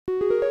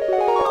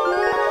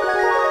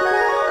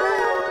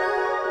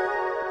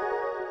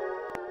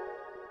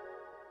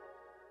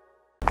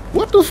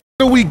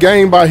we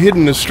gain by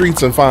hitting the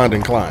streets and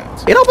finding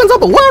clients? It opens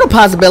up a world of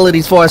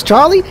possibilities for us,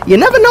 Charlie. You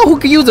never know who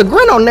could use a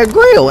grin on their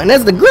grill, and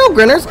as the grill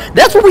grinners,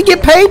 that's what we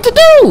get paid to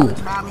do.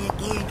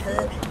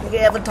 You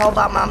ever talk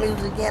about my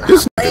music again? I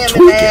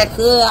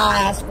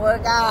swear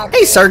to God.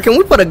 Hey, sir, can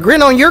we put a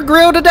grin on your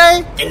grill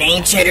today? The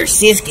name Cheddar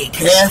Ciscuit,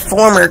 cuz.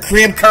 Former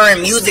crib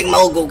current music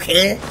mogul,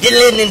 cuz. Just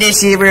listen to this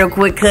shit real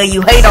quick, cuz.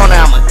 You hate on it,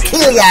 I'ma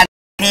kill y'all,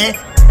 cuz.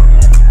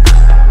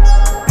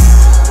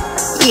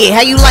 Yeah,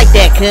 how you like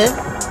that, cuz?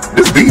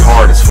 This beat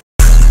hard as f***.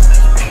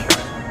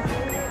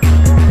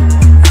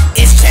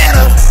 It's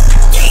Cheddar.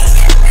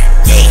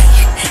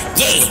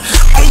 Yeah.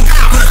 I'm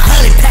got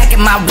 100 pack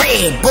in my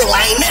Red Bull.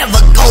 I ain't never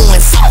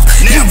going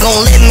soft. You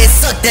gon' let me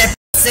suck that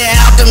pussy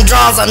out them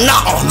drawers or no?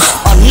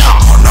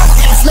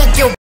 Slick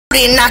your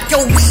booty and knock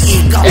your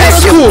wig off.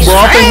 That's cool, bro.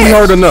 I think we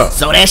heard enough.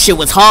 So that shit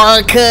was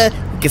hard, cuz?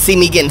 You can see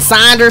me getting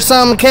signed or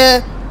something,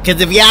 cuz? Cause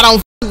if y'all don't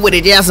f with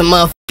it, y'all some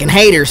motherfucking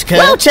haters, cuz.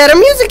 Well, Cheddar,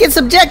 music is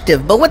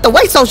subjective, but with the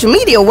way social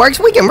media works,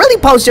 we can really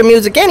post your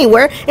music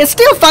anywhere and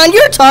still find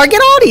your target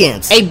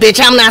audience. Hey, bitch,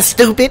 I'm not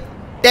stupid.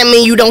 That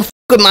mean you don't f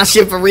with my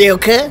shit for real,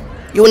 cuz?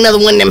 You another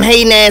one of them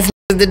hating ass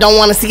niggas that don't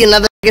want to see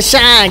another nigga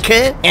shine,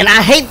 cuz. And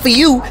I hate for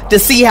you to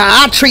see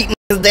how I treat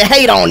niggas that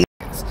hate on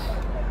niggas.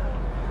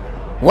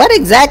 What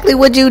exactly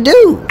would you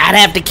do? I'd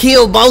have to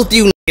kill both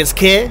you niggas,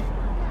 kid.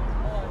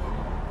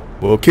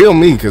 Well, kill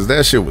me, cause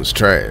that shit was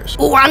trash.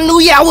 Oh, I knew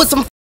y'all was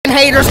some f***ing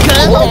haters, cuz.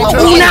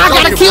 Oh, now I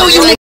gotta kill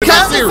you niggas,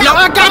 cuz. No,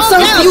 I got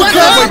something for you, cuz.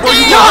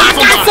 No, I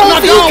got something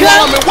for you,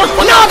 cuz.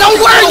 No, don't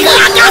worry, cuz.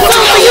 I got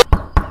something for you.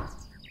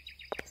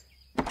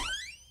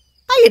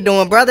 How you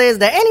doing, brother? Is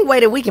there any way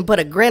that we can put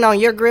a grin on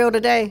your grill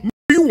today?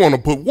 You wanna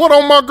put what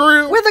on my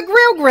grill? We're the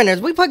grill grinners.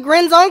 We put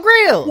grins on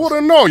grills. Well,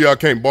 then no, y'all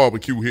can't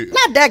barbecue here.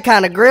 Not that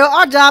kind of grill.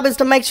 Our job is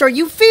to make sure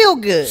you feel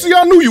good. See,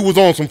 I knew you was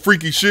on some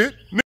freaky shit.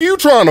 Nigga, you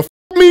trying to f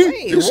me?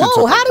 Hey,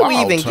 whoa, how did we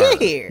even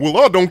get here? Well,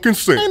 I don't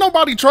consent. Ain't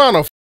nobody trying to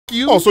f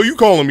you. Oh, so you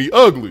calling me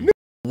ugly?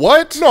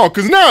 What? No,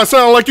 cause now it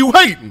sound like you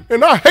hating.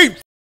 And I hate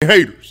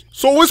haters.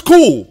 So it's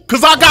cool.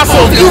 Cause I got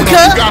something for you,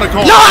 cuz.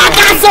 No, I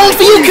got something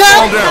for you,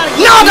 cuz.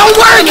 No, don't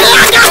worry, cuz.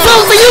 I got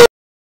something for you.